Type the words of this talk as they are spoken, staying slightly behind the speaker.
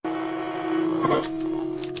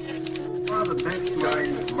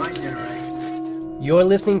You're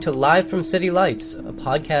listening to Live from City Lights, a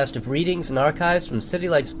podcast of readings and archives from City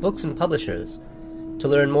Lights books and publishers. To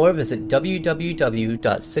learn more, visit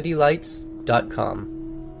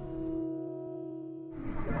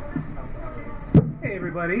www.citylights.com. Hey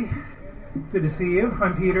everybody, good to see you.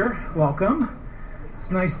 I'm Peter. Welcome.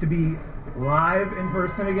 It's nice to be live in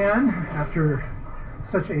person again after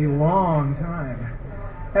such a long time.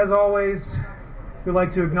 As always, we'd like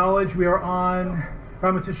to acknowledge we are on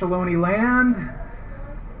Ramaytush Ohlone land.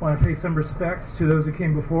 I want to pay some respects to those who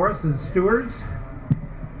came before us as stewards.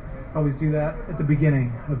 Always do that at the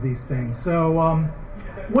beginning of these things. So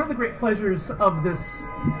one of the great pleasures of this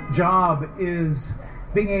job is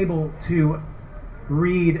being able to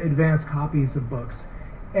read advanced copies of books.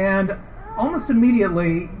 And almost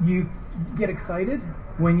immediately you get excited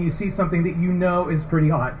when you see something that you know is pretty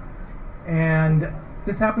hot. And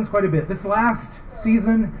this happens quite a bit. This last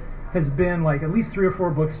season has been like at least 3 or 4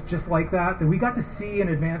 books just like that we got to see in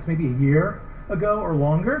advance maybe a year ago or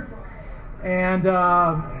longer. And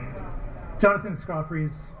Jonathan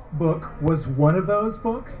Scoffrey's book was one of those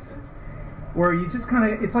books where you just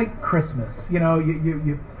kind of, it's like Christmas. You know,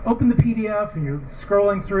 you open the PDF and you're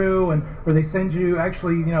scrolling through, and where they send you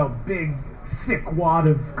actually, you know, big, thick wad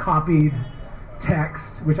of copied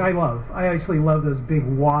text, which I love. I actually love those big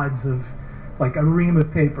wads of, like, a ream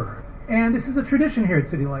of paper. And this is a tradition here at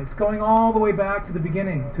City Lights, going all the way back to the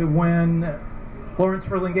beginning, to when Lawrence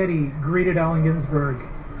Ferlinghetti greeted Allen Ginsberg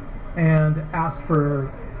and asked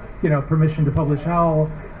for, you know, permission to publish Howl.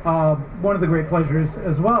 One of the great pleasures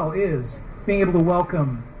as well is being able to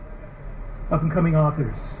welcome up-and-coming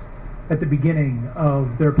authors at the beginning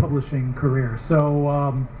of their publishing career.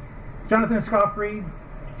 So Jonathan Scoffrey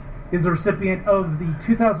is a recipient of the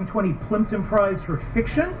 2020 Plimpton Prize for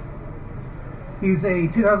Fiction. He's a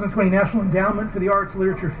 2020 National Endowment for the Arts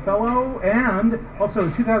Literature Fellow, and also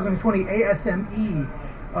a 2020 ASME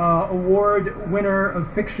Award winner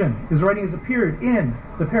of fiction. His writing has appeared in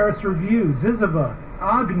the Paris Review, Ziziva,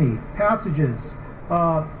 Agni, Passages,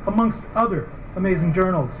 amongst other amazing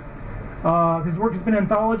journals. His work has been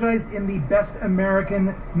anthologized in the Best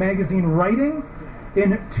American Magazine Writing.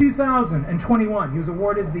 In 2021, he was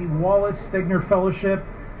awarded the Wallace Stegner Fellowship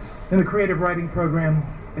in the Creative Writing Program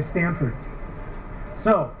at Stanford.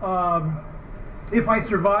 So, If I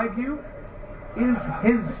Survive You is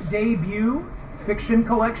his debut fiction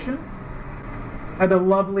collection, and a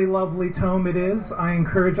lovely, lovely tome it is. I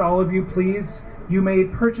encourage all of you, please, you may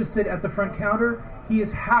purchase it at the front counter. He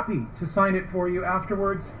is happy to sign it for you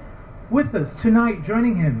afterwards. With us tonight,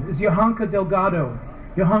 joining him, is Yohanka Delgado.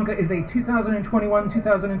 Yohanka is a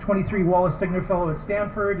 2021-2023 Wallace Stegner Fellow at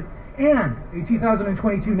Stanford and a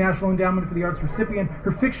 2022 National Endowment for the Arts recipient.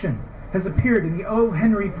 Her fiction has appeared in the O.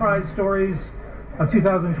 Henry Prize Stories of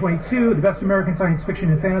 2022, the Best American Science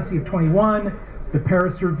Fiction and Fantasy of 21, the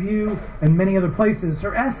Paris Review, and many other places.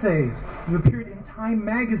 Her essays have appeared in Time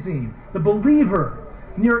Magazine, The Believer,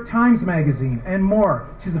 New York Times Magazine, and more.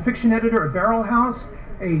 She's a fiction editor at Barrel House,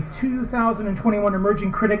 a 2021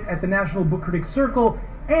 Emerging Critic at the National Book Critics Circle,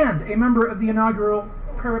 and a member of the inaugural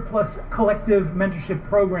Periplus Collective Mentorship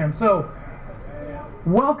Program. So,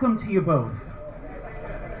 welcome to you both.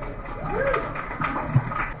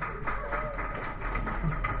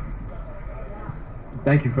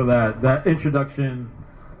 Thank you for that introduction,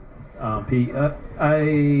 Pete.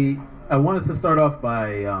 I wanted to start off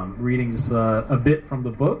by reading just a bit from the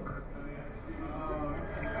book.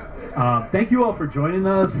 Thank you all for joining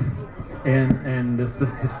us in this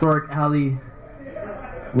historic alley,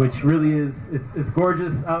 which really it's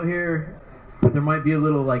gorgeous out here, but there might be a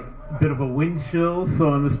little bit of a wind chill,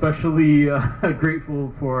 so I'm especially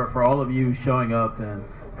grateful for all of you showing up and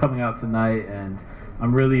coming out tonight, and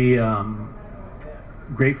I'm really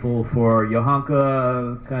grateful for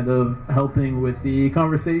Yohanka kind of helping with the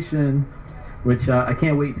conversation, which I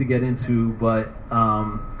can't wait to get into, but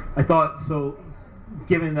I thought, so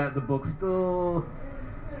given that the book still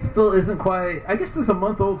isn't quite, I guess it's a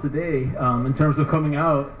month old today in terms of coming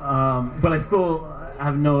out, but I still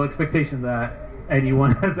have no expectation that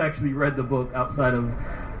anyone has actually read the book outside of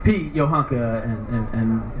Pete, Yohanka,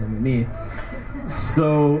 and me.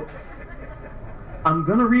 So I'm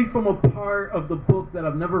going to read from a part of the book that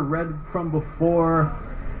I've never read from before.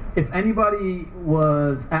 If anybody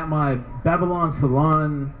was at my Babylon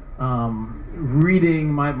Salon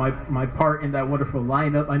reading my part in that wonderful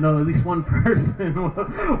lineup, I know at least one person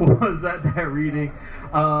was at that reading.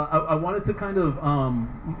 I wanted to kind of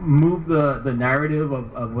move the narrative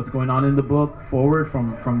of what's going on in the book forward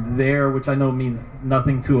from there, which I know means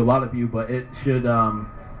nothing to a lot of you, but it should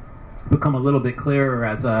become a little bit clearer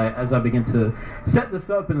as I begin to set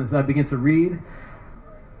this up and as I begin to read.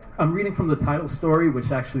 I'm reading from the title story,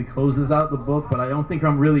 which actually closes out the book, but I don't think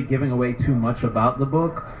I'm really giving away too much about the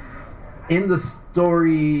book. In the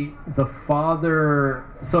story, the father...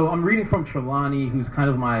 So I'm reading from Trelawney, who's kind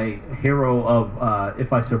of my hero of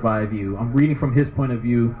If I Survive You. I'm reading from his point of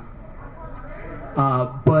view.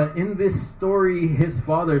 But in this story, his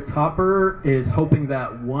father, Topper, is hoping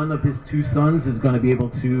that one of his two sons is going to be able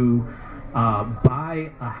to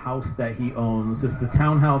buy a house that he owns. It's the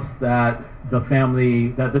townhouse that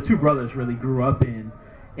the two brothers really grew up in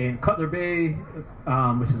Cutler Bay,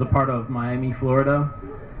 which is a part of Miami, Florida.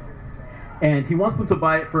 And he wants them to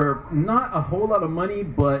buy it for not a whole lot of money,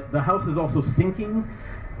 but the house is also sinking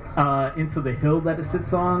into the hill that it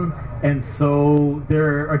sits on. And so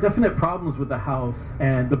there are definite problems with the house.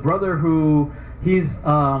 And the brother he's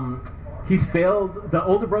failed, the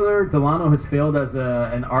older brother, Delano, has failed as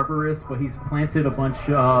an arborist, but he's planted a bunch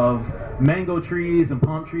of mango trees and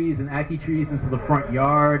palm trees and ackee trees into the front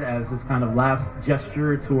yard as his kind of last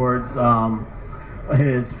gesture towards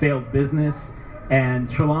his failed business. And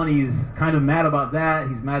Trelawney's kind of mad about that.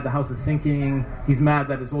 He's mad the house is sinking. He's mad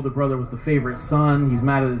that his older brother was the favorite son. He's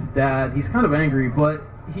mad at his dad. He's kind of angry, but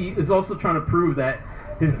he is also trying to prove that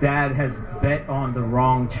his dad has bet on the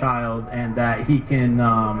wrong child and that he can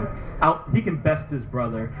best his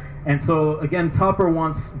brother. And so again, Topper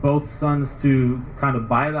wants both sons to kind of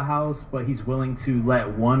buy the house, but he's willing to let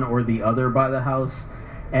one or the other buy the house.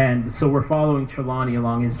 And so we're following Trelawney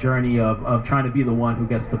along his journey of trying to be the one who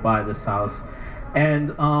gets to buy this house.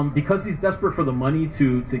 And because he's desperate for the money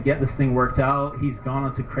to get this thing worked out, he's gone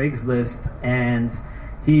onto Craigslist, and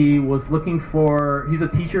he was looking for... He's a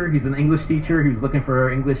teacher. He's an English teacher. He was looking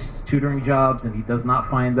for English tutoring jobs, and he does not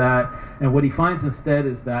find that. And what he finds instead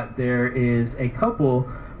is that there is a couple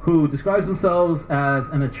who describes themselves as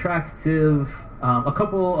a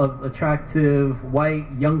couple of attractive white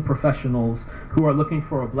young professionals who are looking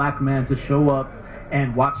for a black man to show up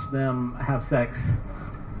and watch them have sex.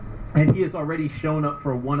 And he has already shown up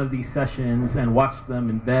for one of these sessions and watched them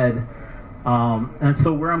in bed. And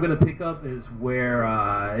so where I'm going to pick up is where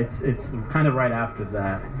it's kind of right after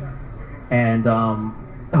that. And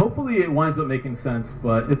hopefully it winds up making sense,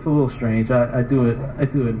 but it's a little strange. I do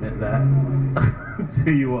admit that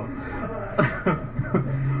to you all.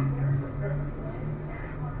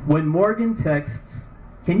 When Morgan texts,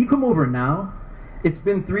 "Can you come over now? It's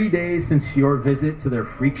been 3 days since your visit to their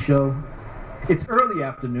freak show. It's early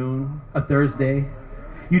afternoon, a Thursday.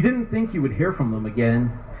 You didn't think you would hear from them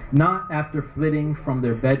again, not after flitting from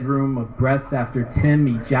their bedroom of breath after Tim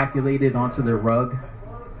ejaculated onto their rug.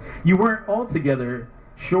 You weren't altogether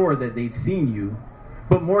sure that they'd seen you,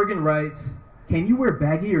 but Morgan writes, 'Can you wear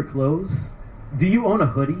baggier clothes? Do you own a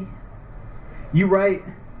hoodie?' You write,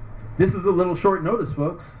 'This is a little short notice,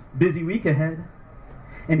 folks. Busy week ahead,'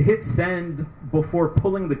 and hit send before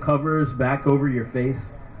pulling the covers back over your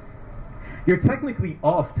face. You're technically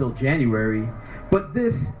off till January, but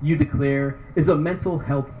this, you declare, is a mental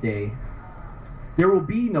health day. There will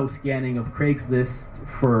be no scanning of Craigslist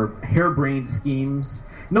for harebrained schemes,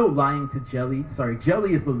 no lying to Jelly. Sorry,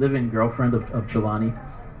 Jelly is the live-in girlfriend of Trelawney.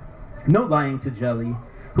 No lying to Jelly,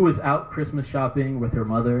 who is out Christmas shopping with her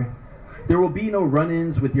mother. There will be no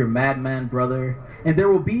run-ins with your madman brother, and there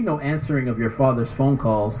will be no answering of your father's phone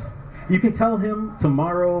calls. You can tell him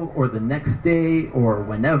tomorrow or the next day or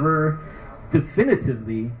whenever,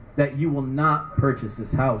 definitively, that you will not purchase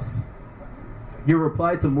this house. Your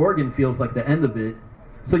reply to Morgan feels like the end of it,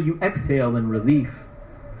 so you exhale in relief.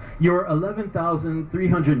 You're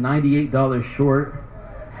 $11,398 short.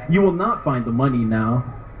 You will not find the money now.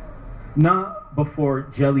 Not before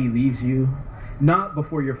Jelly leaves you. Not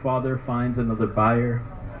before your father finds another buyer.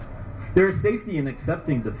 There is safety in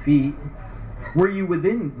accepting defeat. Were you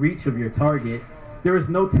within reach of your target, there is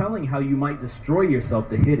no telling how you might destroy yourself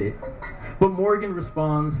to hit it. But Morgan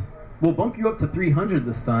responds, "We'll bump you up to 300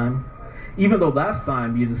 this time," even though last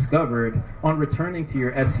time you discovered, on returning to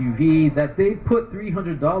your SUV, that they'd put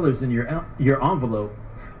 $300 in your envelope,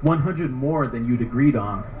 100 more than you'd agreed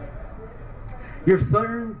on. You're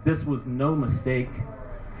certain this was no mistake.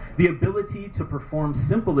 The ability to perform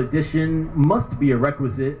simple addition must be a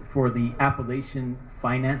requisite for the Appalachian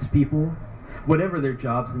finance people, whatever their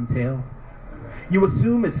jobs entail. You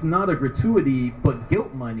assume it's not a gratuity, but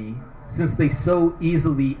guilt money, since they so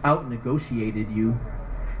easily out-negotiated you,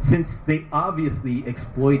 since they obviously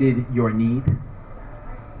exploited your need.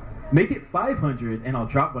 "Make it 500 and I'll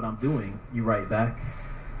drop what I'm doing," you write back.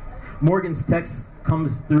 Morgan's text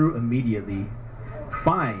comes through immediately.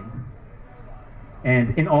 "Fine."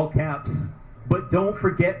 And in all caps, "But don't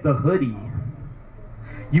forget the hoodie."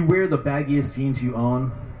 You wear the baggiest jeans you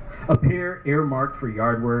own, a pair earmarked for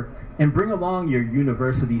yard work, and bring along your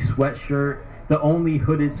university sweatshirt, the only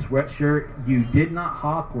hooded sweatshirt you did not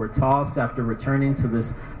hawk or toss after returning to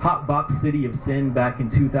this hotbox city of sin back in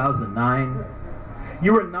 2009.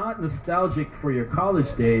 You are not nostalgic for your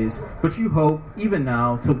college days, but you hope, even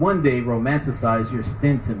now, to one day romanticize your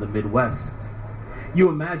stint in the Midwest. You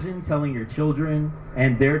imagine telling your children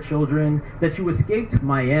and their children that you escaped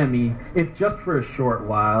Miami, if just for a short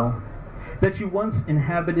while, that you once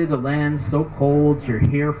inhabited a land so cold your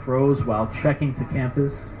hair froze while trekking to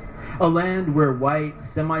campus, a land where white,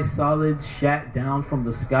 semi-solids shat down from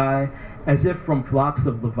the sky as if from flocks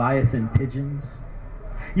of Leviathan pigeons.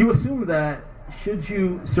 You assume that, should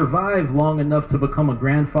you survive long enough to become a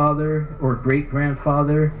grandfather or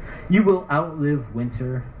great-grandfather, you will outlive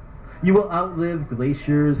winter. You will outlive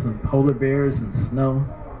glaciers and polar bears and snow.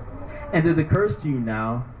 And it occurs to you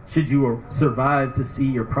now, should you survive to see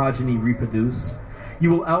your progeny reproduce, you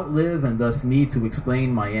will outlive and thus need to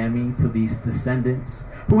explain Miami to these descendants,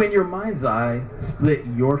 who in your mind's eye split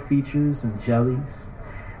your features and jellies,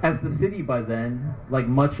 as the city by then, like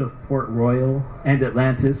much of Port Royal and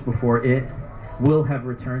Atlantis before it, will have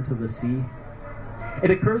returned to the sea. It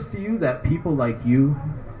occurs to you that people like you,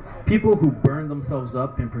 people who burn themselves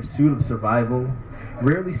up in pursuit of survival,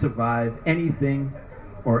 rarely survive anything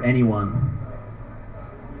or anyone.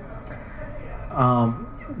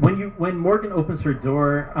 When Morgan opens her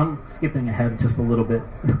door, I'm skipping ahead just a little bit.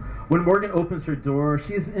 When Morgan opens her door,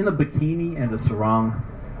 she's in a bikini and a sarong.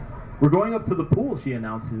 We're going up to the pool, she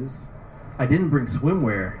announces. I didn't bring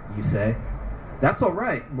swimwear, you say. That's all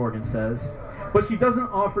right, Morgan says. But she doesn't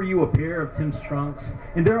offer you a pair of Tim's trunks,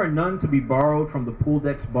 and there are none to be borrowed from the pool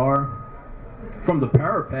deck's bar. From the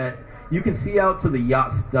parapet, you can see out to the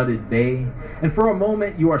yacht-studded bay, and for a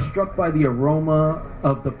moment you are struck by the aroma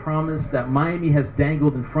of the promise that Miami has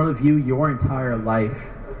dangled in front of you your entire life.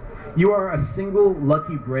 You are a single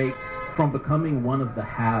lucky break from becoming one of the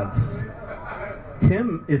haves.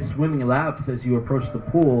 Tim is swimming laps as you approach the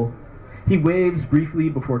pool. He waves briefly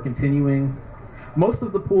before continuing. Most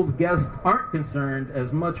of the pool's guests aren't concerned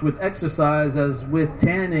as much with exercise as with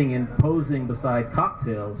tanning and posing beside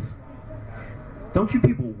cocktails. Don't you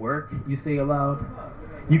people work, you say aloud?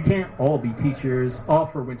 You can't all be teachers, all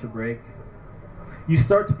for winter break. You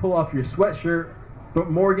start to pull off your sweatshirt, but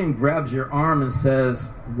Morgan grabs your arm and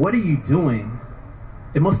says, what are you doing?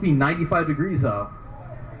 It must be 95 degrees out.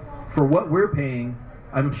 For what we're paying,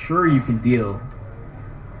 I'm sure you can deal.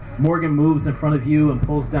 Morgan moves in front of you and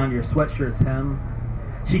pulls down your sweatshirt's hem.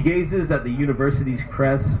 She gazes at the university's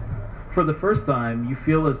crest. For the first time, you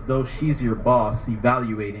feel as though she's your boss,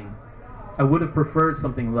 evaluating. I would have preferred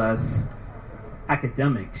something less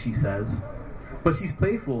academic, she says. But she's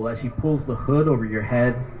playful as she pulls the hood over your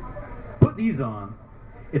head. Put these on.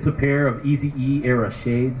 It's a pair of Eazy-E era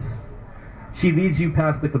shades. She leads you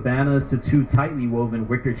past the cabanas to two tightly woven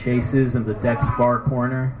wicker chases in the deck's far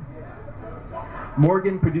corner.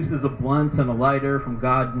 Morgan produces a blunt and a lighter from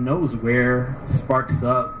God knows where, sparks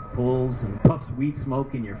up, pulls, and puffs weed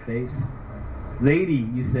smoke in your face. Lady,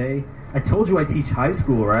 you say, I told you I teach high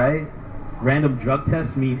school, right? Random drug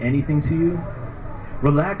tests mean anything to you?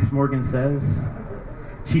 Relax, Morgan says.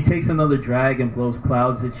 She takes another drag and blows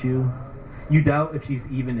clouds at you. You doubt if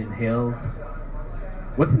she's even inhaled.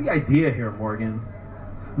 What's the idea here, Morgan?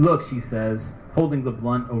 Look, she says, holding the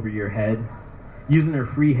blunt over your head, using her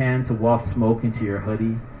free hand to waft smoke into your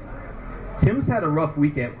hoodie. Tim's had a rough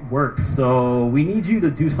week at work, so we need you to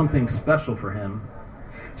do something special for him.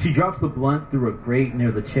 She drops the blunt through a grate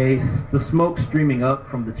near the chase, the smoke streaming up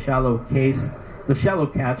from the shallow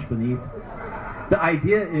catch beneath. The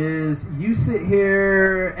idea is you sit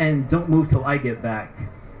here and don't move till I get back.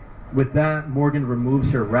 With that, Morgan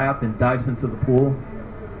removes her wrap and dives into the pool.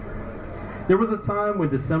 There was a time when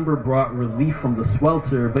December brought relief from the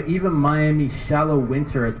swelter, but even Miami's shallow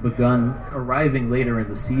winter has begun, arriving later in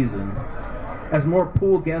the season. As more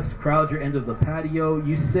pool guests crowd your end of the patio,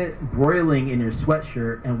 you sit broiling in your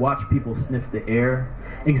sweatshirt and watch people sniff the air,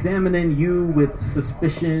 examining you with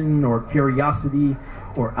suspicion or curiosity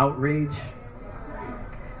or outrage.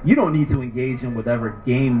 You don't need to engage in whatever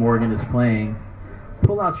game Morgan is playing.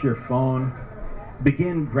 Pull out your phone,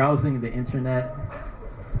 begin browsing the internet.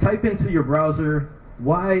 Type into your browser,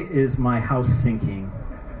 why is my house sinking?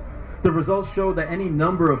 The results show that any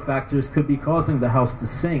number of factors could be causing the house to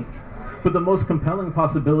sink, but the most compelling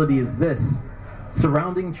possibility is this.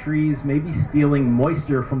 Surrounding trees may be stealing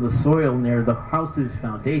moisture from the soil near the house's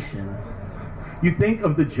foundation. You think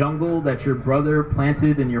of the jungle that your brother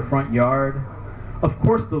planted in your front yard. Of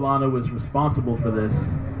course Delano is responsible for this.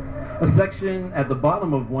 A section at the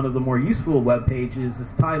bottom of one of the more useful web pages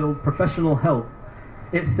is titled Professional Help.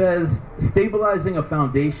 It says, stabilizing a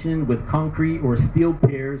foundation with concrete or steel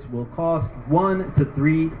piers will cost $1,000 to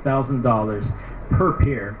 $3,000 per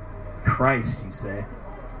pier. Christ, you say.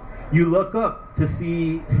 You look up to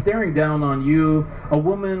see, staring down on you, a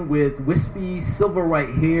woman with wispy silver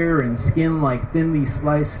white hair and skin like thinly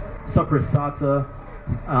sliced sopressata.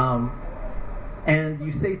 And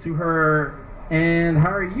you say to her, and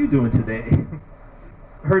how are you doing today?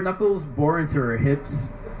 Her knuckles bore into her hips,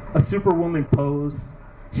 a superwoman pose.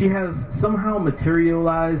 She has somehow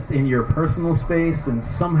materialized in your personal space, and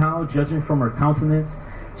somehow, judging from her countenance,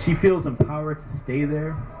 she feels empowered to stay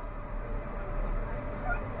there.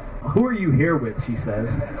 Who are you here with, she says.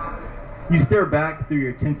 You stare back through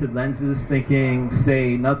your tinted lenses, thinking,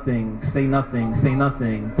 say nothing, say nothing, say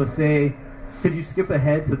nothing, but say, could you skip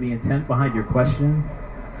ahead to the intent behind your question?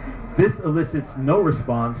 This elicits no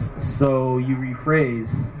response, so you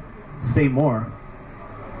rephrase, say more.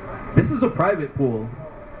 This is a private pool.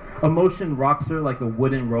 Emotion rocks her like a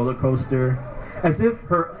wooden roller coaster, as if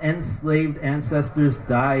her enslaved ancestors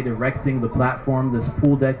died erecting the platform this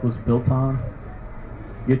pool deck was built on.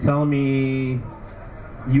 You're telling me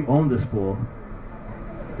you own this pool.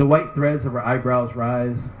 The white threads of her eyebrows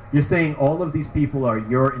rise. You're saying all of these people are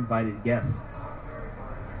your invited guests.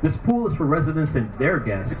 This pool is for residents and their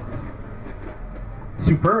guests.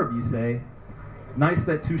 Superb, you say. Nice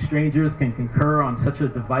that two strangers can concur on such a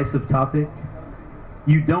divisive topic.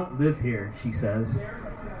 You don't live here, she says.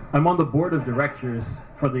 I'm on the board of directors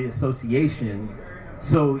for the association,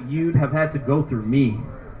 so you'd have had to go through me.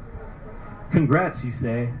 Congrats, you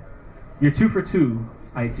say. You're 2 for 2.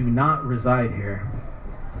 I do not reside here.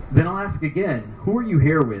 Then I'll ask again, who are you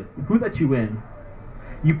here with? Who let you in?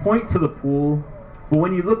 You point to the pool, but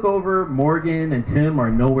when you look over, Morgan and Tim are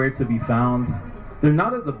nowhere to be found. They're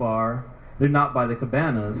not at the bar. They're not by the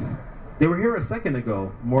cabanas. They were here a second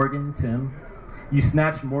ago, Morgan, Tim. You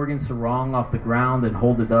snatch Morgan's sarong off the ground and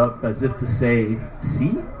hold it up as if to say,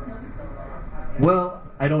 see? Well,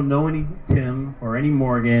 I don't know any Tim or any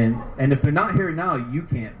Morgan, and if they're not here now, you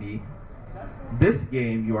can't be. This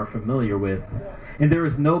game you are familiar with, and there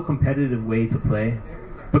is no competitive way to play,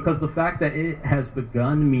 because the fact that it has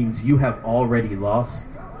begun means you have already lost.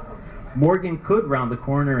 Morgan could round the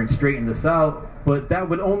corner and straighten this out, but that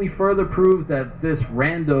would only further prove that this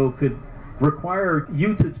rando could require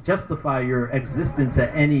you to justify your existence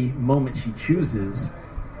at any moment she chooses.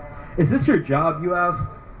 Is this your job, you ask?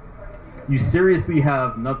 You seriously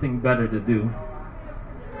have nothing better to do.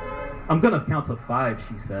 I'm gonna count to 5,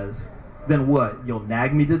 she says. Then what, you'll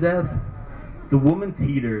nag me to death? The woman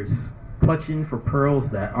teeters, clutching for pearls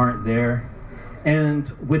that aren't there,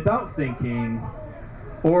 and without thinking,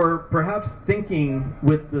 or perhaps thinking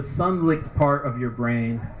with the sun-licked part of your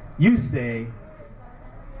brain, you say,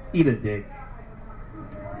 eat a dick.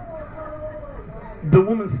 The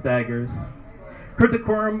woman staggers, her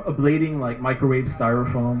decorum ablating like microwave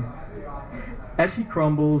styrofoam. As she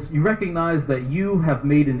crumbles, you recognize that you have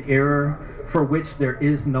made an error for which there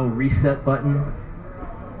is no reset button.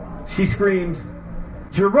 She screams,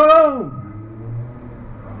 Jerome!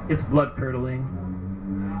 It's blood-curdling.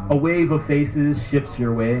 A wave of faces shifts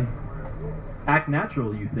your way. Act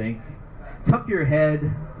natural, you think. Tuck your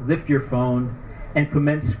head, lift your phone, and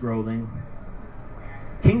commence scrolling.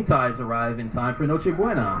 King tides arrive in time for Noche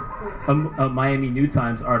Buena, a Miami New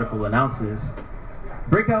Times article announces.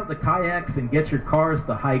 Break out the kayaks and get your cars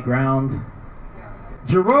to high ground.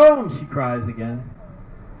 Jerome, she cries again.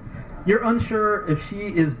 You're unsure if she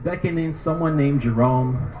is beckoning someone named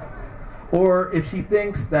Jerome, or if she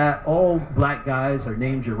thinks that all black guys are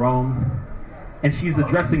named Jerome, and she's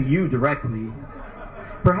addressing you directly.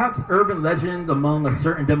 Perhaps urban legend among a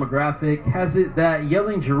certain demographic has it that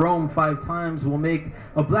yelling Jerome 5 times will make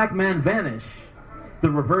a black man vanish, the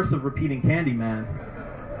reverse of repeating Candyman.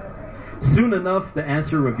 Soon enough, the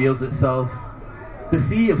answer reveals itself. The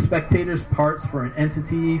sea of spectators parts for an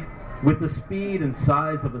entity with the speed and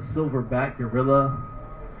size of a silverback gorilla.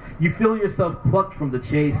 You feel yourself plucked from the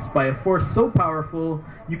chase by a force so powerful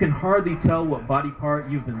you can hardly tell what body part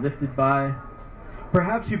you've been lifted by.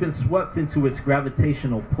 Perhaps you've been swept into its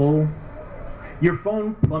gravitational pull. Your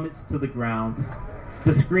phone plummets to the ground.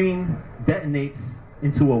 The screen detonates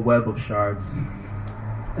into a web of shards.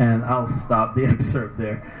 And I'll stop the excerpt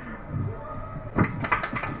there.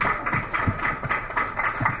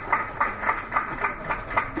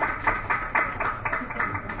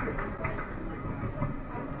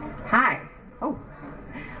 Hi. Oh.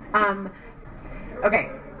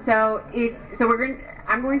 Okay. So we're going.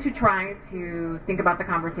 I'm going to try to think about the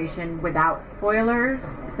conversation without spoilers.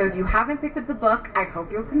 So if you haven't picked up the book, I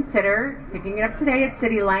hope you'll consider picking it up today at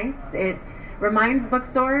City Lights. It reminds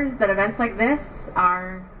bookstores that events like this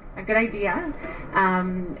are a good idea.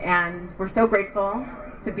 And we're so grateful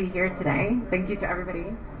to be here today. Thank you to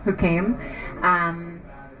everybody who came.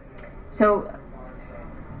 So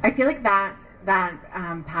I feel like that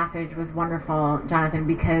passage was wonderful, Jonathan,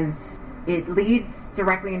 because it leads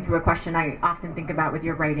directly into a question I often think about with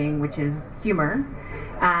your writing, which is humor,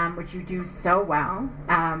 which you do so well.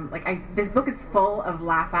 This book is full of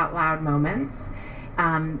laugh out loud moments,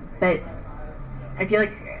 but I feel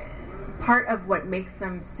like part of what makes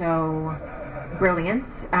them so brilliant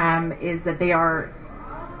is that they're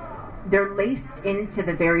laced into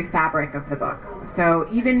the very fabric of the book. So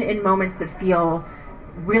even in moments that feel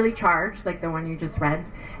really charged, like the one you just read,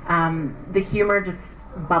 the humor just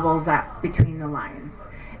bubbles up between the lines.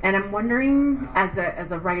 And I'm wondering, as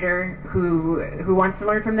a writer who wants to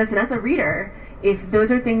learn from this, and as a reader, if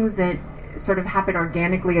those are things that sort of happen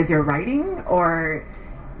organically as you're writing, or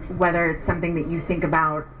whether it's something that you think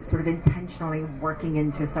about sort of intentionally working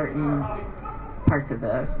into certain parts of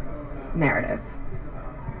the narrative.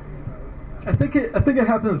 I think it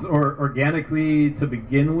happens organically to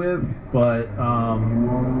begin with, but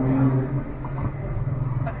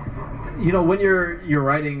when you're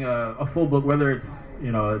writing a full book, whether it's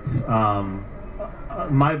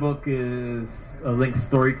my book is a linked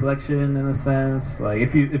story collection in a sense. Like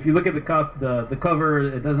if you look at the cover,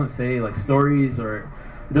 it doesn't say like stories, or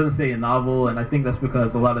it doesn't say a novel, and I think that's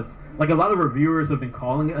because a lot of reviewers have been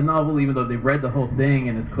calling it a novel, even though they've read the whole thing,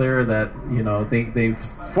 and it's clear that they've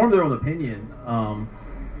formed their own opinion.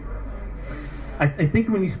 I think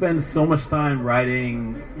when you spend so much time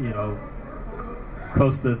writing,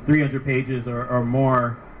 close to 300 pages or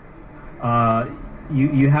more,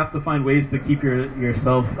 you have to find ways to keep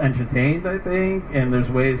yourself entertained, I think, and there's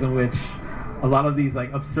ways in which a lot of these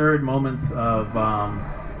like absurd moments of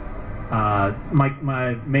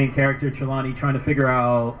my main character Trelawney trying to figure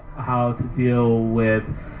out how to deal with,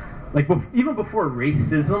 like, even before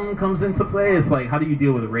racism comes into play, it's like, how do you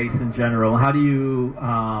deal with race in general? How do you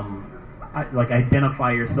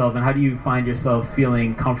identify yourself, and how do you find yourself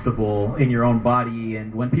feeling comfortable in your own body,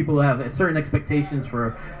 and when people have certain expectations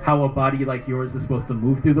for how a body like yours is supposed to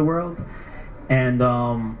move through the world. And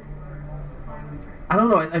I don't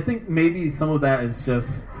know, I think maybe some of that is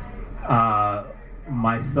just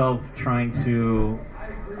myself trying to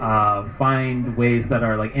find ways that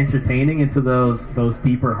are like entertaining into those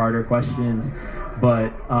deeper, harder questions,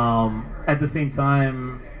 but at the same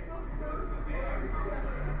time,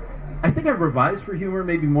 I think I revise for humor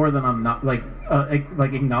maybe more than I'm not like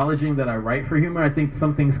acknowledging that I write for humor. I think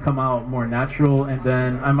some things come out more natural, and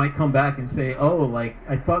then I might come back and say, oh, like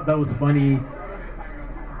I thought that was funny.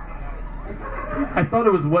 I thought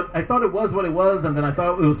it was what it was, and then I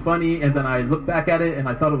thought it was funny, and then I look back at it and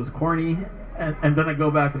I thought it was corny, and then I go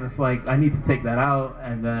back and it's like I need to take that out,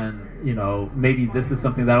 and then maybe this is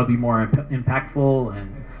something that'll be more impactful,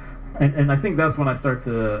 and I think that's when I start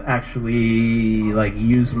to actually like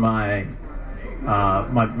use my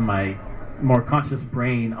my more conscious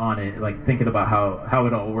brain on it, like thinking about how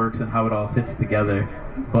it all works and how it all fits together.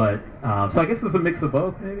 But so I guess it's a mix of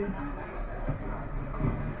both, maybe.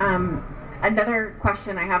 Another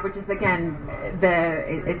question I have, which is again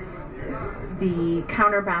it's the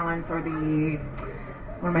counterbalance, or the,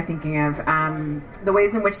 what am I thinking of? The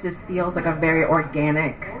ways in which this feels like a very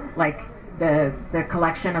organic, like the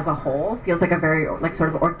collection as a whole feels like a very like sort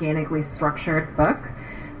of organically structured book,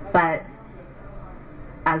 but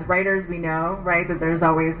as writers we know, right, that there's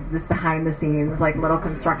always this behind the scenes like little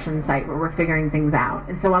construction site where we're figuring things out.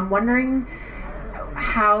 And so I'm wondering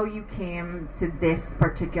how you came to this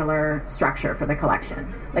particular structure for the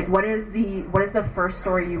collection. Like what is the first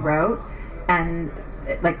story you wrote, and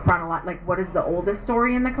like what is the oldest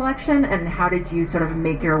story in the collection, and how did you sort of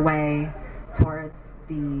make your way towards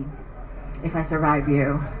the If I Survive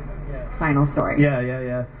You final story?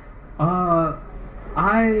 Yeah.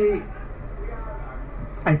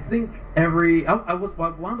 I think I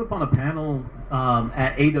wound up on a panel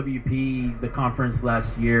at AWP, the conference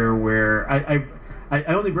last year, where I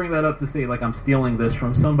only bring that up to say, like, I'm stealing this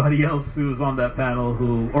from somebody else who was on that panel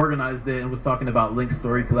who organized it and was talking about linked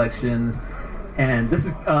story collections. And this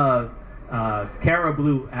is Cara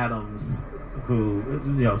Blue Adams, who,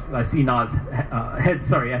 I see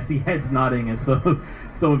I see heads nodding, and so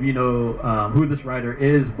some of you know who this writer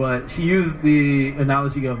is, but she used the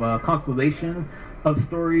analogy of a constellation of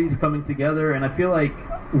stories coming together, and I feel like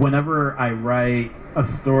whenever I write a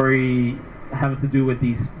story having to do with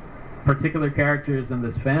these particular characters in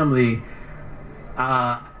this family,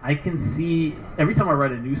 I can see, every time I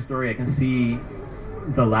write a new story, I can see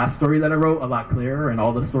the last story that I wrote a lot clearer, and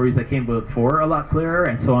all the stories that came before a lot clearer,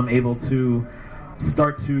 and so I'm able to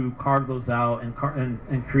start to carve those out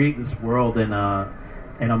and create this world in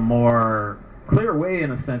a more clear way,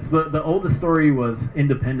 in a sense. The oldest story was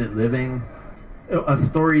independent living, a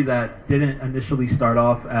story that didn't initially start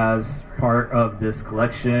off as part of this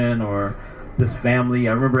collection or this family.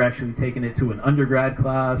 I remember actually taking it to an undergrad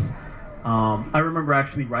class. I remember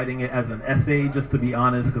actually writing it as an essay, just to be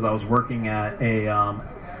honest, because I was working at a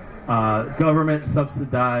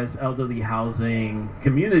government-subsidized elderly housing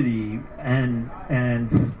community, and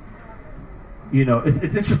you know,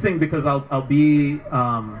 it's interesting because I'll be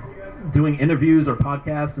doing interviews or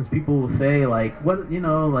podcasts, and people will say like, what, you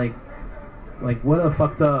know, like what a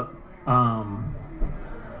fucked up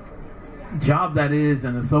job that is,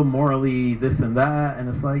 and it's so morally this and that, and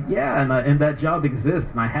it's like, yeah, and that job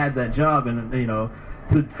exists, and I had that job, and you know,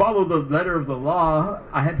 to follow the letter of the law,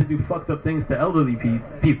 I had to do fucked up things to elderly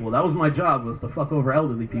people. That was my job, was to fuck over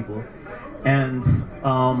elderly people, and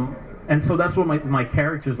so that's what my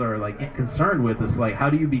characters are like concerned with. Is like, how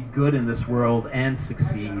do you be good in this world and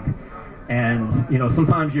succeed? And you know,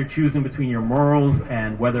 sometimes you're choosing between your morals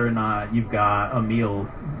and whether or not you've got a meal,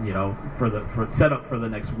 you know, for set up for the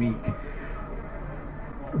next week.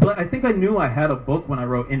 But I think I knew I had a book when I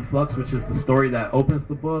wrote Influx, which is the story that opens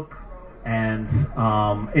the book, and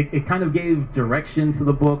it kind of gave direction to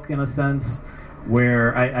the book in a sense,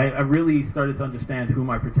 where I really started to understand who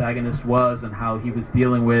my protagonist was and how he was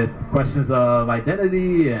dealing with questions of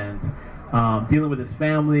identity and dealing with his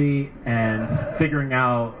family and figuring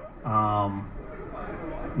out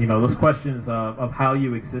you know, those questions of how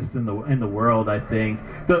you exist in the world. I think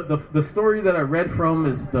the story that I read from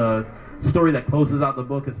is the story that closes out the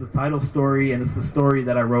book. It's the title story, and it's the story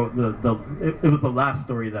that I wrote. It was the last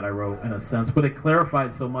story that I wrote in a sense, but it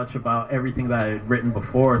clarified so much about everything that I had written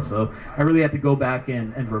before. So I really had to go back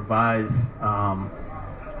and revise.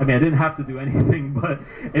 I mean, I didn't have to do anything, but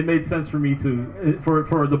it made sense for me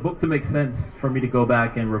for the book to make sense for me to go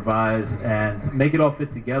back and revise and make it all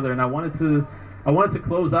fit together. And I wanted to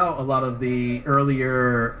close out a lot of the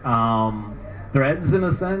earlier threads, in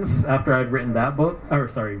a sense, after I'd written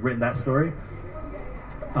that story.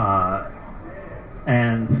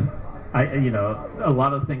 And you know, a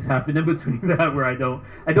lot of things happened in between that where I don't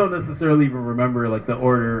necessarily even remember like the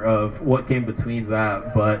order of what came between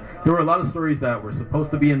that, but there were a lot of stories that were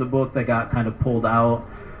supposed to be in the book that got kind of pulled out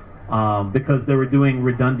because they were doing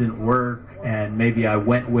redundant work, and maybe I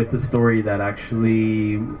went with the story that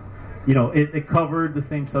actually, you know, it covered the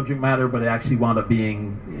same subject matter, but it actually wound up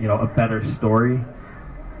being, you know, a better story.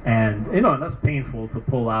 And, you know, and that's painful to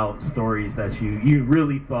pull out stories that you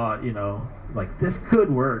really thought, you know, like this could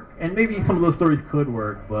work. And maybe some of those stories could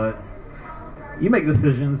work, but you make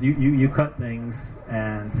decisions, you cut things,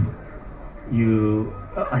 and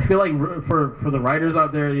I feel like for the writers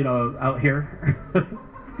out there, you know, out here,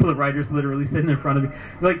 for the writers literally sitting in front of me,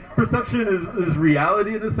 like, perception is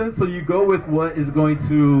reality in a sense, so you go with what is going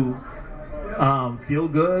to feel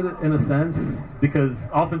good in a sense, because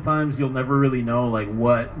oftentimes you'll never really know like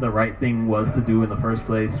what the right thing was to do in the first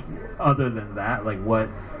place, other than that, like what,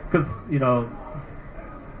 because, you know,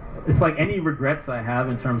 it's like any regrets I have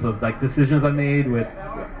in terms of like decisions I made with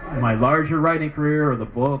my larger writing career or the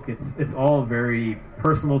book, it's all very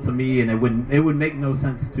personal to me, and it would make no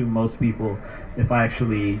sense to most people if I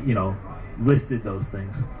actually, you know, listed those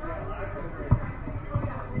things.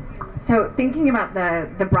 So thinking about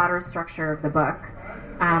the broader structure of the book,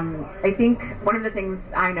 I think one of the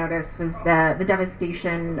things I noticed was the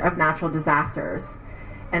devastation of natural disasters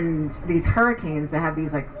and these hurricanes that have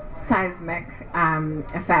these like seismic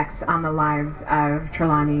effects on the lives of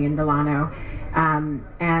Trelawney and Delano, and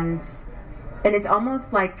it's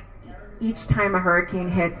almost like each time a hurricane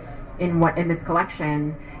hits in this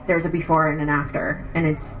collection, there's a before and an after, and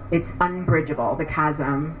it's unbridgeable, the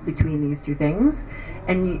chasm between these two things.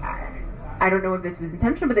 And I don't know if this was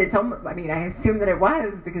intentional, but it's almost, I mean, I assume that it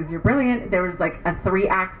was, because you're brilliant. There was like a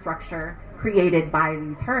 3-act structure created by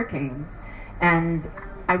these hurricanes, and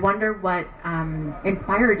I wonder what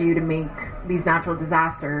inspired you to make these natural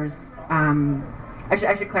disasters. I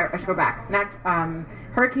should go back.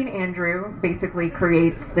 Hurricane Andrew basically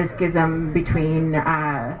creates the schism between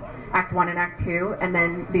Act 1 and Act 2, and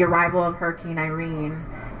then the arrival of Hurricane Irene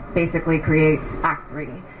basically creates Act 3.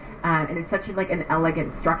 And it's such an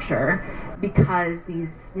elegant structure, because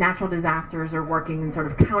these natural disasters are working in sort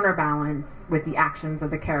of counterbalance with the actions of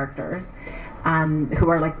the characters, who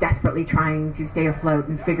are like desperately trying to stay afloat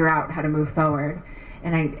and figure out how to move forward.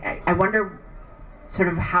 And I wonder sort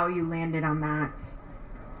of how you landed on that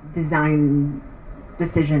design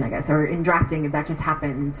decision, I guess, or in drafting, if that just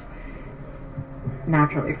happened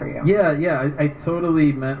naturally for you? Yeah, I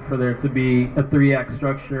totally meant for there to be a 3-act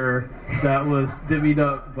structure that was divvied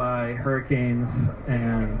up by hurricanes,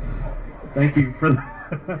 and thank you for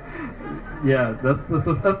that. Yeah, that's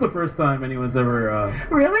the first time anyone's ever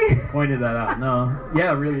really pointed that out. No,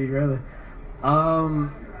 yeah, really.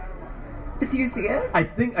 Did you see it? I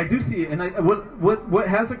think I do see it, and what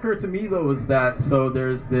has occurred to me though is that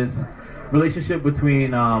there's this relationship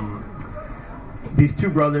between these two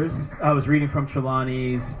brothers. I was reading from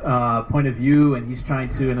Trelawney's point of view, and he's trying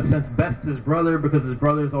to, in a sense, best his brother because his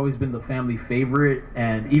brother's always been the family favorite,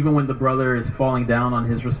 and even when the brother is falling down on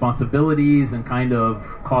his responsibilities and kind of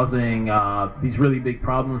causing these really big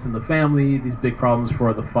problems in the family, these big problems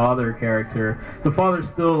for the father character, the father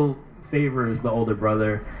still favors the older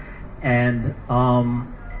brother. And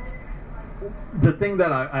the thing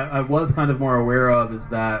that I was kind of more aware of is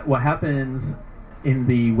that what happens in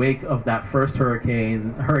the wake of that first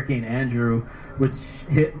Hurricane Andrew, which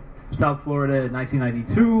hit South Florida in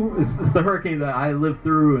 1992, is the hurricane that I lived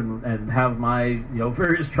through and have my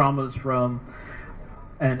various traumas from,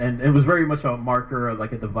 and it was very much a marker,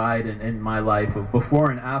 like a divide in my life of before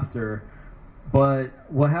and after. But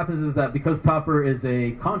what happens is that because Topper is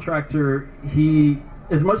a contractor,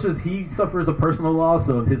 as much as he suffers a personal loss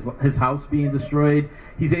of his house being destroyed,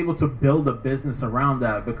 he's able to build a business around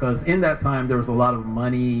that, because in that time there was a lot of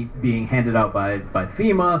money being handed out by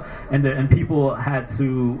FEMA, and people had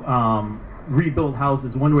to rebuild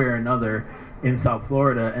houses one way or another in South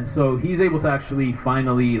Florida, and so he's able to actually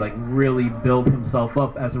finally really build himself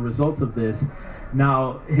up as a result of this.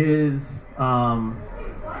 Now his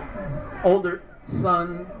older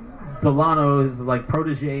son Delano is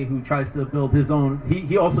protege who tries to build his own.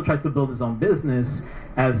 He also tries to build his own business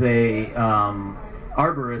as a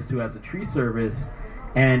arborist who has a tree service,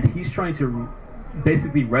 and he's trying to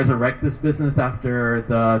basically resurrect this business after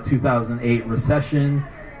the 2008 recession.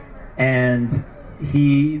 And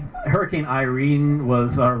Hurricane Irene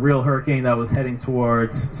was a real hurricane that was heading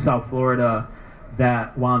towards South Florida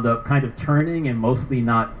that wound up kind of turning and mostly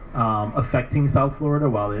not affecting South Florida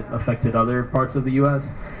while it affected other parts of the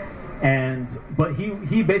U.S. But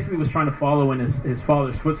he basically was trying to follow in his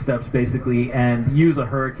father's footsteps, basically, and use a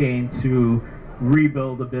hurricane to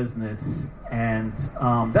rebuild a business. And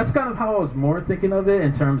that's kind of how I was more thinking of it,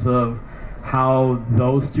 in terms of how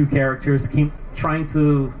those two characters keep trying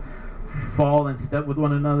to fall in step with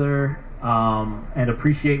one another and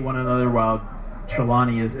appreciate one another, while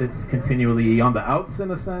Trelawney is continually on the outs, in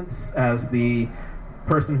a sense, as the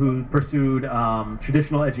person who pursued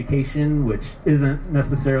traditional education, which isn't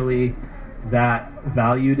necessarily that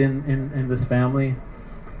valued in this family,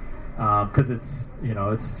 because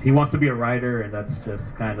he wants to be a writer, and that's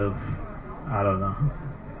just kind of, I don't know.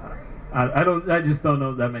 I just don't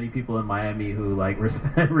know that many people in Miami who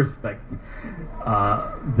respect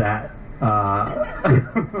that.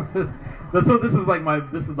 So this is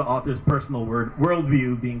the author's personal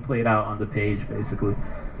worldview being played out on the page, basically.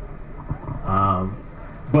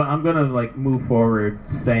 But I'm gonna move forward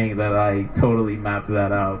saying that I totally mapped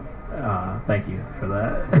that out. Thank you for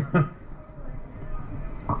that.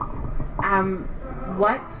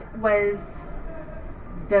 What was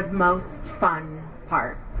the most fun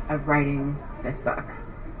part of writing this book?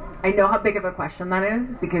 I know how big of a question that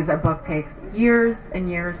is, because a book takes years and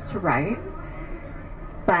years to write.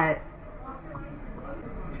 But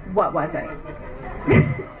what was it?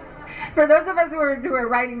 For those of us who are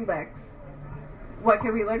writing books, what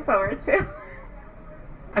can we look forward to?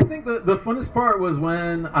 I think the funnest part was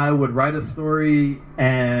when I would write a story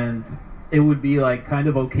and it would be kind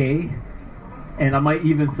of okay, and I might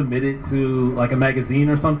even submit it to a magazine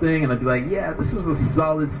or something, and I'd be like, yeah, this was a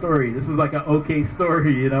solid story, this is an okay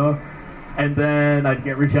story, and then I'd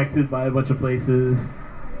get rejected by a bunch of places,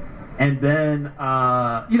 and then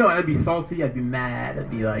I'd be salty, I'd be mad,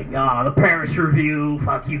 I'd be like, the Paris Review,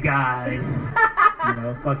 fuck you guys.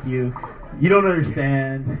 Fuck you. You don't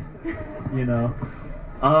understand,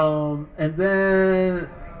 and then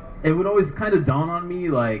it would always kind of dawn on me,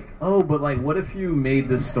 what if you made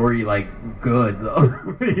this story good though?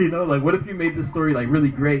 What if you made this story really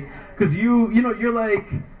great? Because you're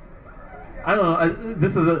I don't know.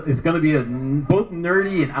 It's going to be both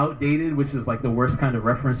nerdy and outdated, which is the worst kind of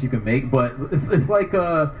reference you can make. But it's like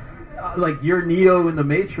you're Neo in the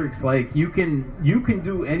Matrix. You can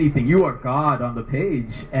do anything. You are God on the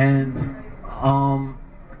page, and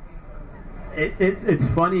it's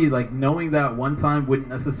funny. Knowing that one time wouldn't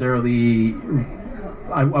necessarily.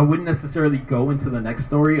 I wouldn't necessarily go into the next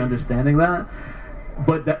story understanding that,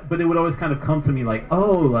 but it would always kind of come to me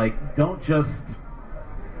don't just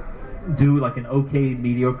do like an okay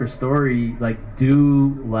mediocre story, like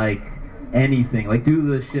do like anything, like do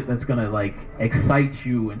the shit that's gonna like excite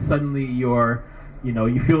you, and suddenly you're, you know,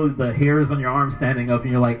 you feel the hairs on your arm standing up,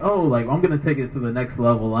 and you're like, oh, like I'm gonna take it to the next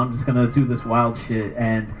level. I'm just gonna do this wild shit,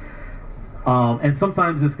 and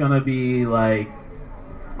sometimes it's gonna be like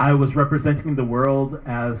I was representing the world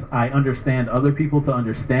as I understand other people to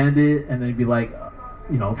understand it, and then it'd be like,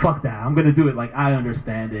 you know, fuck that, I'm gonna do it like I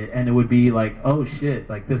understand it, and it would be like, oh shit,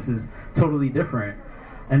 like this is totally different.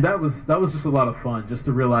 And that was just a lot of fun, just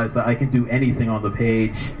to realize that I can do anything on the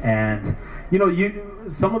page. And you know,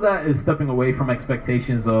 some of that is stepping away from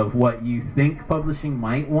expectations of what you think publishing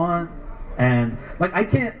might want. And like I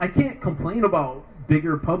can't complain about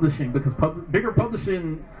bigger publishing, because bigger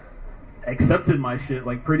publishing accepted my shit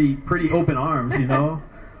like pretty open arms, you know.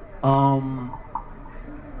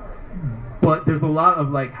 But there's a lot of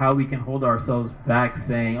like how we can hold ourselves back,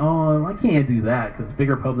 saying, "Oh, I can't do that because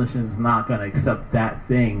bigger publishing is not going to accept that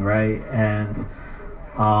thing, right?" And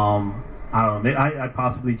I don't know. I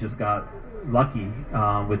possibly just got lucky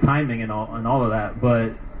with timing and all of that.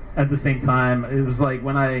 But at the same time, it was like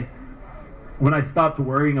when I stopped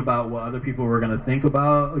worrying about what other people were going to think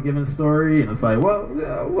about a given story, and it's like, well,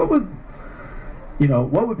 what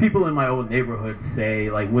would people in my old neighborhood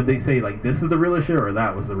say? Like, would they say, like, this is the realest shit or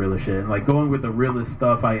that was the realest shit? And, like, going with the realest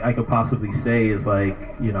stuff I could possibly say is, like,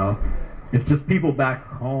 you know, if just people back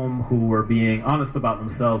home who were being honest about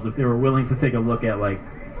themselves, if they were willing to take a look at, like,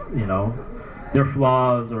 you know, their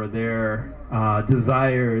flaws or their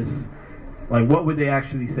desires, like, what would they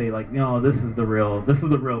actually say? Like, you know, this is the real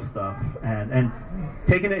stuff. And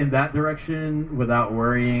taking it in that direction without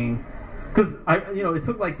worrying. Because it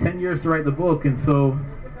took like 10 years to write the book, and so,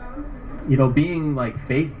 you know, being like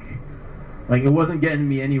fake, like it wasn't getting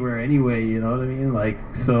me anywhere anyway. You know what I mean? Like,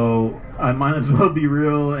 so I might as well be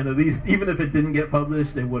real, and at least even if it didn't get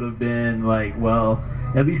published, it would have been like, well,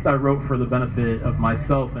 at least I wrote for the benefit of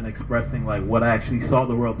myself and expressing like what I actually saw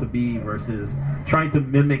the world to be versus trying to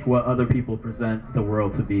mimic what other people present the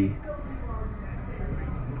world to be.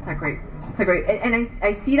 That's great. And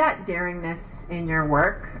I see that daringness in your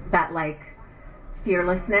work, that like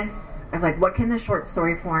fearlessness of like, what can the short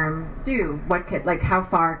story form do? What could, like, how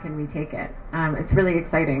far can we take it? It's really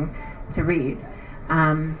exciting to read.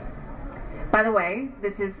 By the way,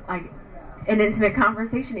 this is like an intimate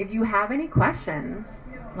conversation. If you have any questions,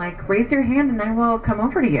 like raise your hand and I will come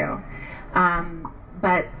over to you.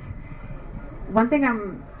 But one thing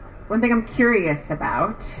I'm curious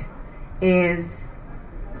about is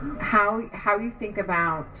how you think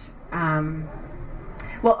about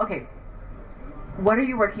what are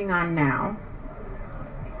you working on now?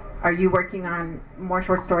 Are you working on more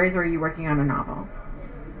short stories, or are you working on a novel?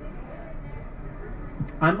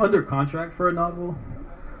 I'm under contract for a novel.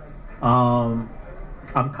 I'm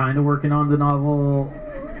kind of working on the novel.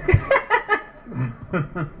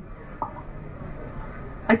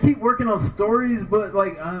 I keep working on stories, but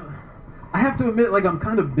like I have to admit, like I'm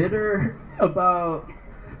kind of bitter about.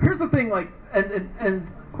 Here's the thing, like, and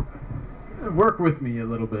work with me a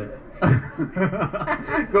little bit.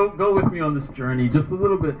 Go with me on this journey just a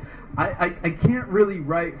little bit. I can't really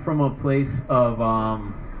write from a place of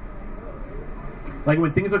like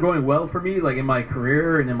when things are going well for me, like in my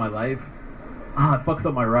career and in my life, it fucks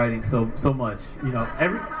up my writing so much. You know,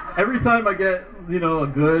 every time I get, you know,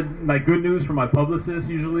 good news from my publicist,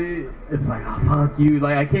 usually it's like, oh fuck you,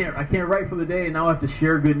 like I can't write for the day, and now I have to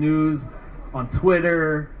share good news on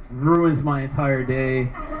Twitter. Ruins my entire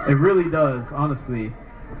day. It really does, honestly.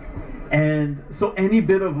 And so any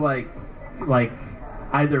bit of like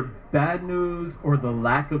either bad news or the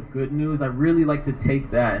lack of good news, I really like to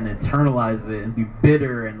take that and internalize it and be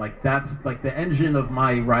bitter, and like that's like the engine of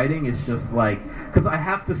my writing. Is just like, because I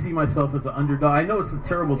have to see myself as an underdog. I know it's a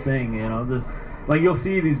terrible thing, you know, there's like, you'll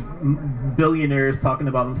see these billionaires talking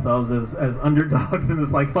about themselves as underdogs, and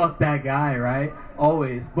it's like, fuck that guy, right?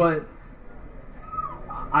 Always. But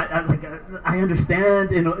I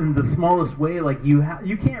understand in the smallest way, like you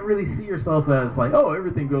can't really see yourself as like, oh,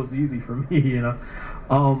 everything goes easy for me, you know.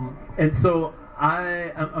 And so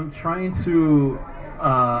I'm trying to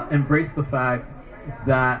embrace the fact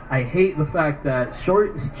that I hate the fact that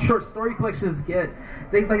short story collections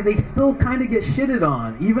they still kind of get shitted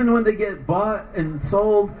on, even when they get bought and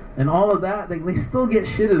sold and all of that. They still get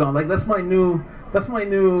shitted on. Like that's my new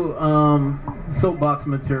soapbox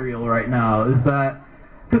material right now, is that.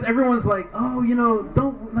 Because everyone's like, oh, you know,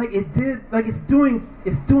 don't, like, it's doing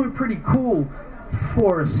pretty cool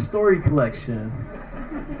for a story collection.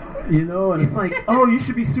 You know, and it's like, oh, you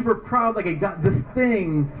should be super proud, like I got this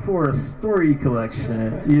thing for a story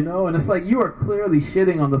collection, you know, and it's like, you are clearly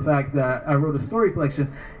shitting on the fact that I wrote a story collection,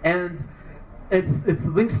 and it's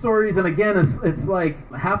linked stories, and again, it's like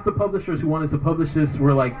half the publishers who wanted to publish this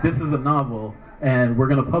were like, this is a novel, and we're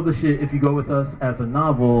gonna publish it if you go with us as a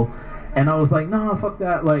novel. And I was like, no, fuck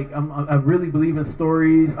that. Like, I really believe in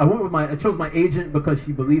stories. I chose my agent because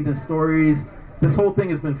she believed in stories. This whole thing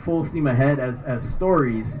has been full steam ahead as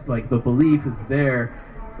stories. Like, the belief is there.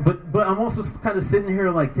 But I'm also kind of sitting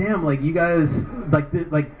here like, damn, like, you guys,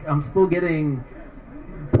 like I'm still getting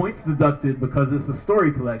points deducted because it's a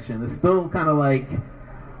story collection. It's still kind of like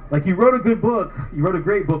you wrote a good book. You wrote a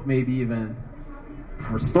great book, maybe even.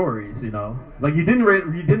 For stories, you know, like you didn't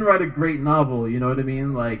write a great novel, you know what I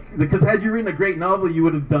mean? Like, because had you written a great novel, you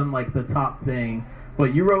would have done like the top thing,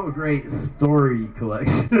 but you wrote a great story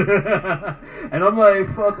collection. And I'm like,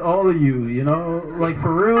 fuck all of you, you know, like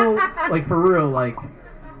for real, like.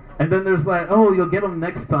 And then there's like, oh, you'll get them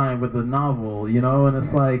next time with the novel, you know, and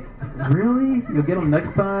it's like, really? You'll get them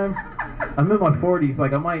next time? I'm in my 40s,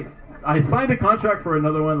 like I signed a contract for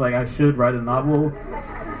another one, like I should write a novel.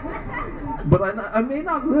 But I may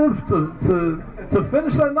not live to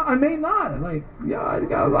finish that. I may not. Like, yeah, I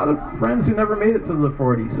got a lot of friends who never made it to the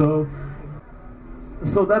 40. So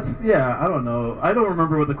that's, yeah, I don't know. I don't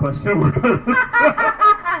remember what the question was.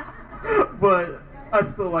 But I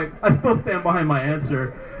still stand behind my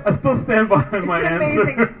answer. It's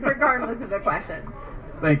amazing, regardless of the question.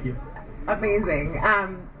 Thank you. Amazing.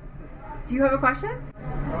 Do you have a question? Do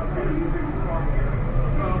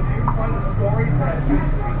you find a story that used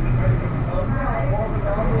to be more of a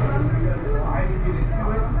novel, because as you get into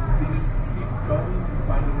it, you just keep going,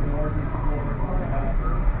 finding more to explore,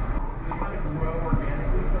 they kind of grow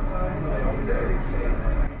organically sometimes, and they don't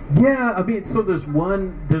necessarily. Yeah, I mean, so there's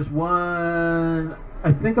one,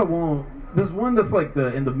 I think I won't, there's one that's like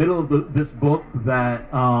in the middle of this book that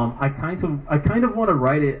I kind of want to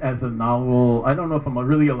write it as a novel. I don't know if I'm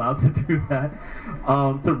really allowed to do that,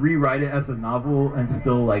 to rewrite it as a novel and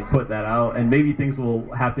still like put that out, and maybe things will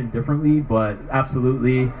happen differently, but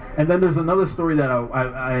absolutely. And then there's another story that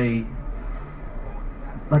I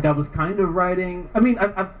was kind of writing. I mean,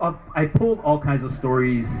 I pulled all kinds of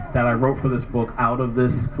stories that I wrote for this book out of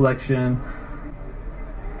this collection,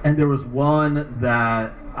 and there was one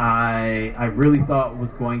that I really thought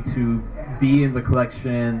was going to be in the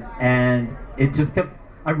collection, and it just kept.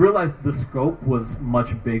 I realized the scope was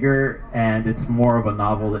much bigger, and it's more of a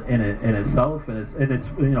novel in itself, and it's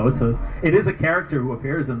you know, it is a character who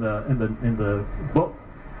appears in the book,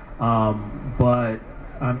 but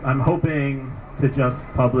I'm hoping to just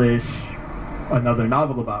publish another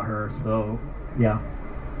novel about her. So yeah,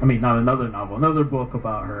 I mean, not another novel, another book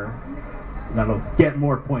about her that'll get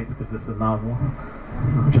more points because it's a novel.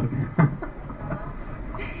 I'm joking.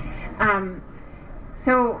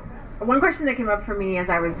 So one question that came up for me as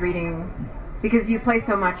I was reading, because you play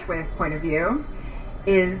so much with point of view,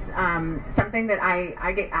 is something that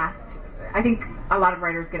I get asked. I think a lot of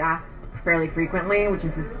writers get asked fairly frequently, which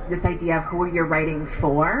is this idea of who you're writing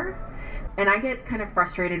for. And I get kind of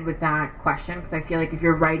frustrated with that question, because I feel like if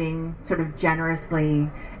you're writing sort of generously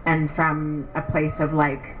and from a place of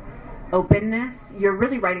like openness, you're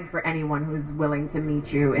really writing for anyone who's willing to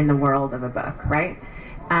meet you in the world of a book, right?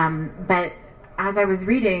 But as I was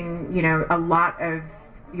reading, you know, a lot of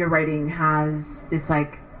your writing has this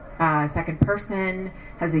like second person,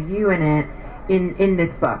 has a you in it in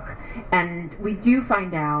this book, and we do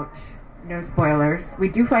find out, no spoilers, we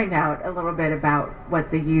do find out a little bit about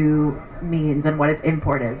what the you means and what its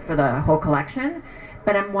import is for the whole collection.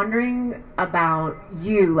 But I'm wondering about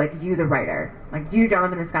you, like you, the writer, like you,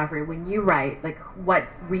 Jonathan Escoffery, when you write, like what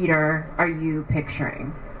reader are you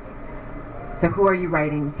picturing? So who are you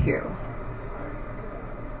writing to?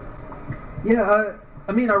 Yeah,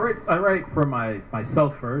 I mean, I write for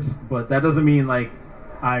myself first, but that doesn't mean like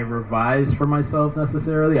I revise for myself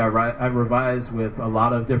necessarily. I revise with a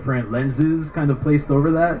lot of different lenses kind of placed over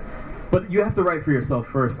that. But you have to write for yourself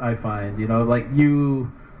first, I find. You know, like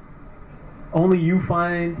only you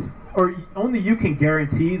can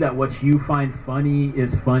guarantee that what you find funny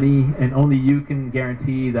is funny, and only you can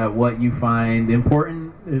guarantee that what you find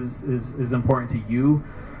important is important to you.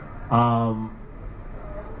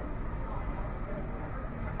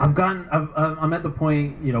 I'm at the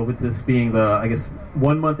point, you know, with this being the, I guess,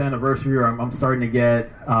 1 month anniversary, or I'm starting to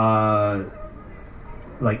get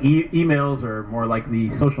like emails, or more like the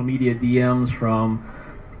social media DMs from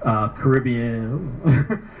Caribbean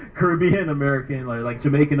American, like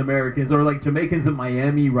Jamaican Americans, or like Jamaicans in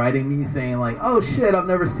Miami writing me saying like, oh shit, I've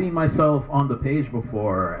never seen myself on the page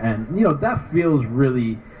before. And you know, that feels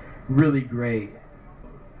really, really great.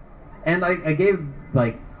 And I gave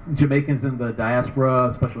like Jamaicans in the diaspora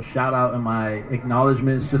a special shout out in my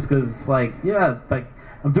acknowledgments, just because it's like, yeah, like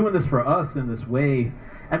I'm doing this for us in this way.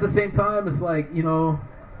 At the same time, it's like, you know,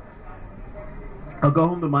 I'll go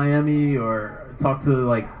home to Miami or talk to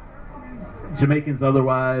like Jamaicans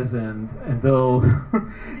otherwise, and they'll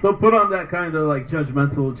they'll put on that kind of like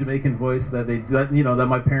judgmental Jamaican voice that that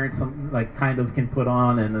my parents like kind of can put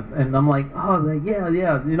on, and I'm like, oh, like, yeah,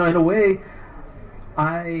 you know, in a way,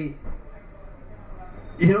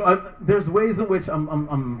 there's ways in which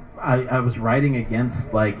I was writing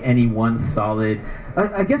against like any one solid,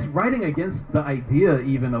 I guess writing against the idea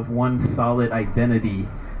even of one solid identity,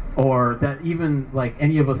 or that even like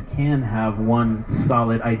any of us can have one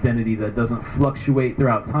solid identity that doesn't fluctuate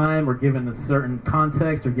throughout time or given a certain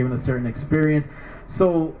context or given a certain experience.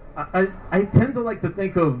 So I tend to like to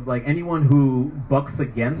think of like anyone who bucks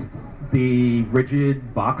against the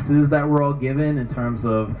rigid boxes that we're all given in terms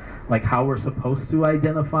of like how we're supposed to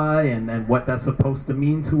identify and what that's supposed to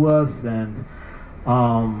mean to us, and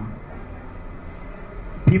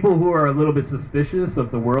people who are a little bit suspicious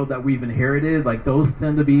of the world that we've inherited, like those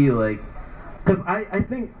tend to be like, because I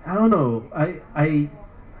think, I don't know, I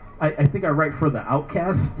think I write for the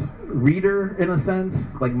outcast reader in a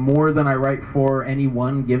sense, like more than I write for any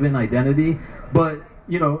one given identity, but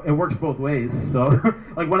you know, it works both ways. So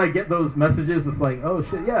like when I get those messages, it's like, oh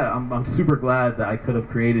shit, yeah, I'm super glad that I could have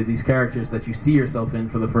created these characters that you see yourself in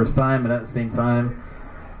for the first time, and at the same time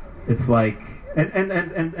it's like,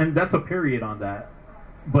 and that's a period on that.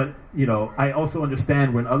 But you know, I also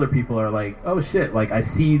understand when other people are like, oh shit, like I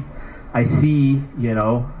see, you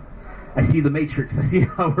know, I see the Matrix. I see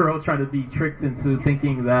how we're all trying to be tricked into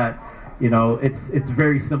thinking that, you know, it's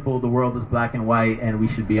very simple. The world is black and white, and we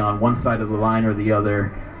should be on one side of the line or the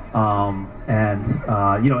other.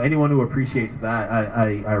 You know, anyone who appreciates that,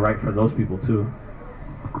 I write for those people too.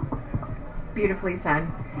 Beautifully said.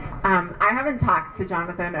 I haven't talked to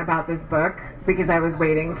Jonathan about this book because I was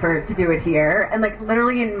waiting to do it here, and like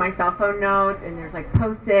literally in my cell phone notes, and there's like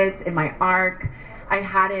post-its in my ARC, I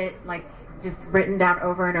had it like just written down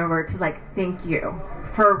over and over to like thank you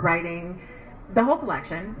for writing the whole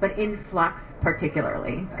collection, but In Flux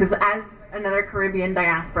particularly, because as another Caribbean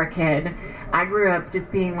diaspora kid, I grew up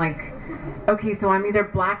just being like, okay, so I'm either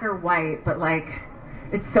black or white, but like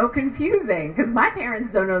it's so confusing because my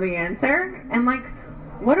parents don't know the answer, and like,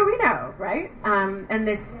 what do we know, right? And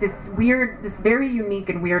this very unique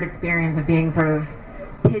and weird experience of being sort of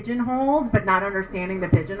pigeonholed, but not understanding the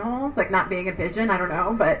pigeonholes, like not being a pigeon, I don't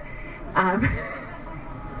know, but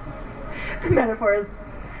metaphor is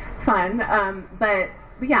fun. But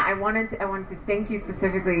yeah, I wanted to thank you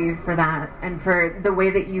specifically for that, and for the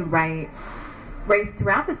way that you write race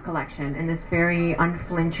throughout this collection in this very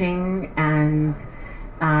unflinching and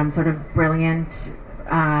sort of brilliant,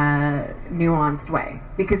 nuanced way,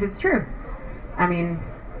 because it's true. I mean,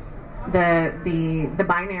 the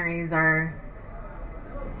binaries are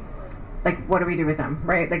like, what do we do with them,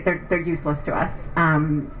 right? Like they're useless to us.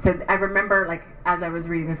 So I remember, like, as I was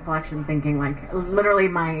reading this collection, thinking like, literally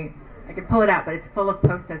I could pull it out, but it's full of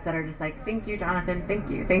post-its that are just like, thank you, Jonathan, thank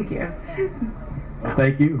you. Well,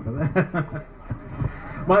 thank you for that.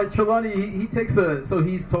 My Trelawney, he takes so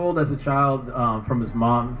he's told as a child from his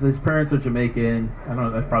mom, his parents are Jamaican. I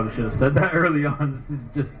don't know, I probably should have said that early on. This is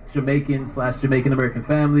just Jamaican/Jamaican American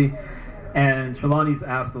family. And Trelawney's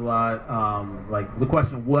asked a lot, like the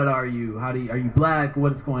question, what are you? Are you black?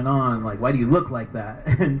 What is going on? Like, why do you look like that?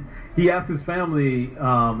 And he asked his family,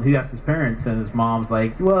 he asked his parents, and his mom's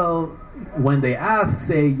like, well, when they ask,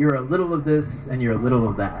 say you're a little of this and you're a little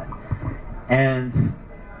of that. And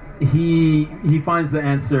he finds the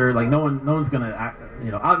answer, like no one's gonna,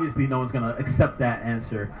 you know, obviously no one's gonna accept that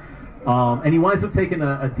answer. And he winds up taking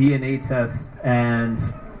a DNA test, and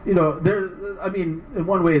you know, I mean, in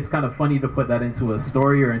one way it's kind of funny to put that into a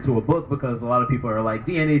story or into a book, because a lot of people are like,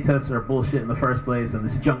 DNA tests are bullshit in the first place and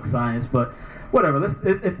this junk science, but whatever.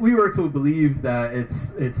 If we were to believe that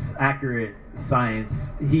it's accurate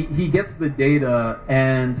science, he gets the data,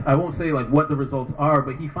 and I won't say like what the results are,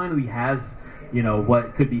 but he finally has, you know,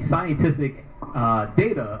 what could be scientific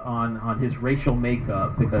data on his racial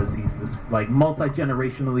makeup, because he's this like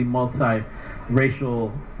multi-generationally,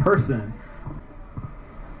 multi-racial person.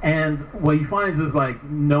 And what he finds is like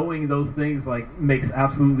knowing those things like makes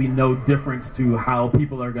absolutely no difference to how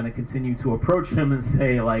people are going to continue to approach him and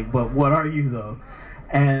say like, but what are you though?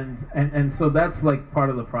 And so that's like part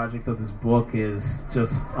of the project of this book, is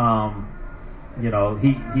just you know,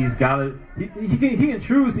 he's got to, he can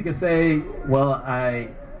choose. He can say, well, I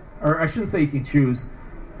shouldn't say he can choose.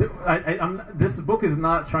 this book is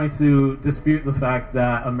not trying to dispute the fact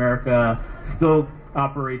that America still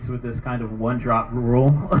operates with this kind of one-drop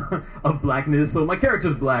rule of blackness. So my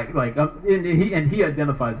character's black, like, and he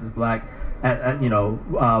identifies as black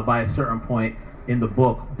by a certain point in the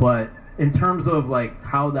book. But in terms of like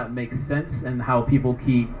how that makes sense and how people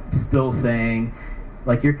keep still saying,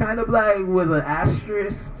 like, you're kind of black with an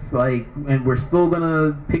asterisk, like, and we're still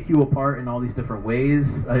gonna pick you apart in all these different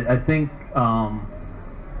ways. I think the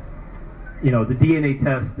DNA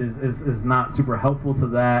test is not super helpful to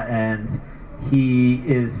that, and he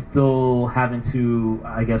is still having to,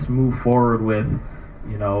 I guess, move forward with,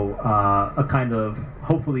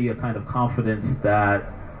 hopefully a kind of confidence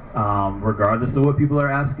that, regardless of what people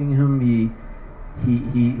are asking him,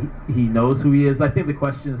 he knows who he is. I think the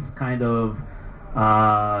questions kind of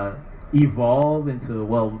evolve into,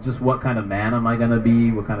 well, just what kind of man am I going to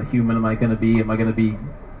be? What kind of human am I going to be? Am I going to be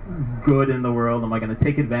good in the world? Am I going to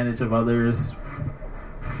take advantage of others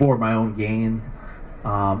for my own gain?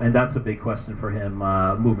 And that's a big question for him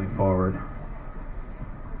moving forward.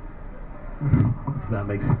 If that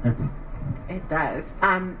makes sense. It does.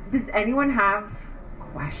 Does anyone have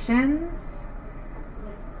questions?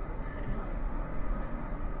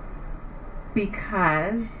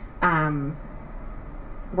 Because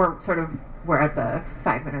we're at the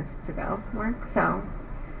 5 minutes to go mark. So,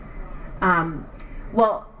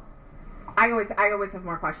 well, I always have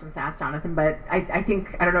more questions to ask Jonathan, but I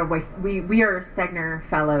think, I don't know, we are Stegner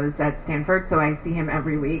fellows at Stanford, so I see him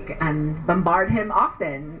every week and bombard him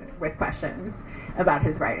often with questions about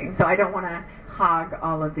his writing. So I don't want to hog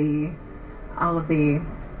all of the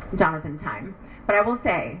Jonathan time. But I will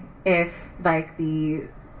say, if like the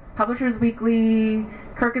Publishers Weekly,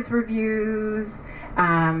 Kirkus Reviews,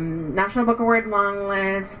 National Book Award long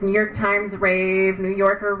list, New York Times rave, New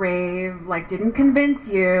Yorker rave, like, didn't convince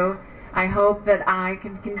you, I hope that I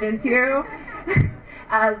can convince you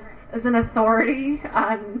as an authority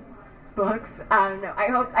on books. I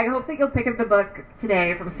hope that you'll pick up the book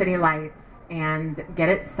today from City Lights and get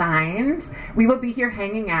it signed. We will be here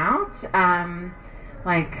hanging out.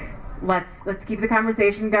 Let's keep the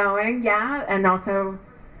conversation going, yeah. And also,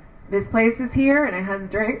 this place is here and it has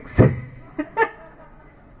drinks.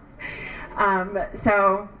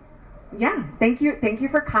 So, yeah, thank you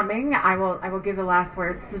for coming. I will give the last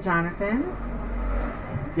words to Jonathan.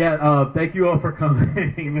 Yeah, thank you all for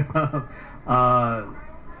coming.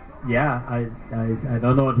 Yeah, I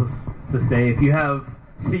don't know what to say. If you have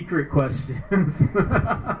secret questions,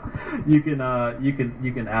 you can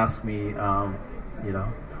ask me.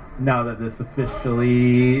 Now that this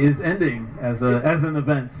officially is ending as an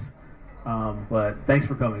event. But thanks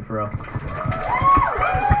for coming, for real.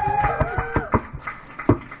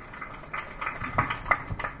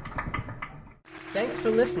 Thanks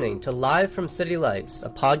for listening to Live from City Lights, a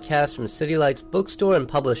podcast from City Lights Bookstore and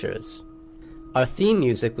Publishers. Our theme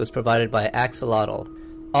music was provided by Axolotl.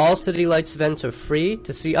 All City Lights events are free.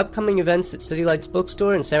 To see upcoming events at City Lights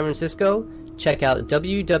Bookstore in San Francisco, check out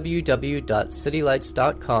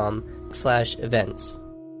www.citylights.com/events.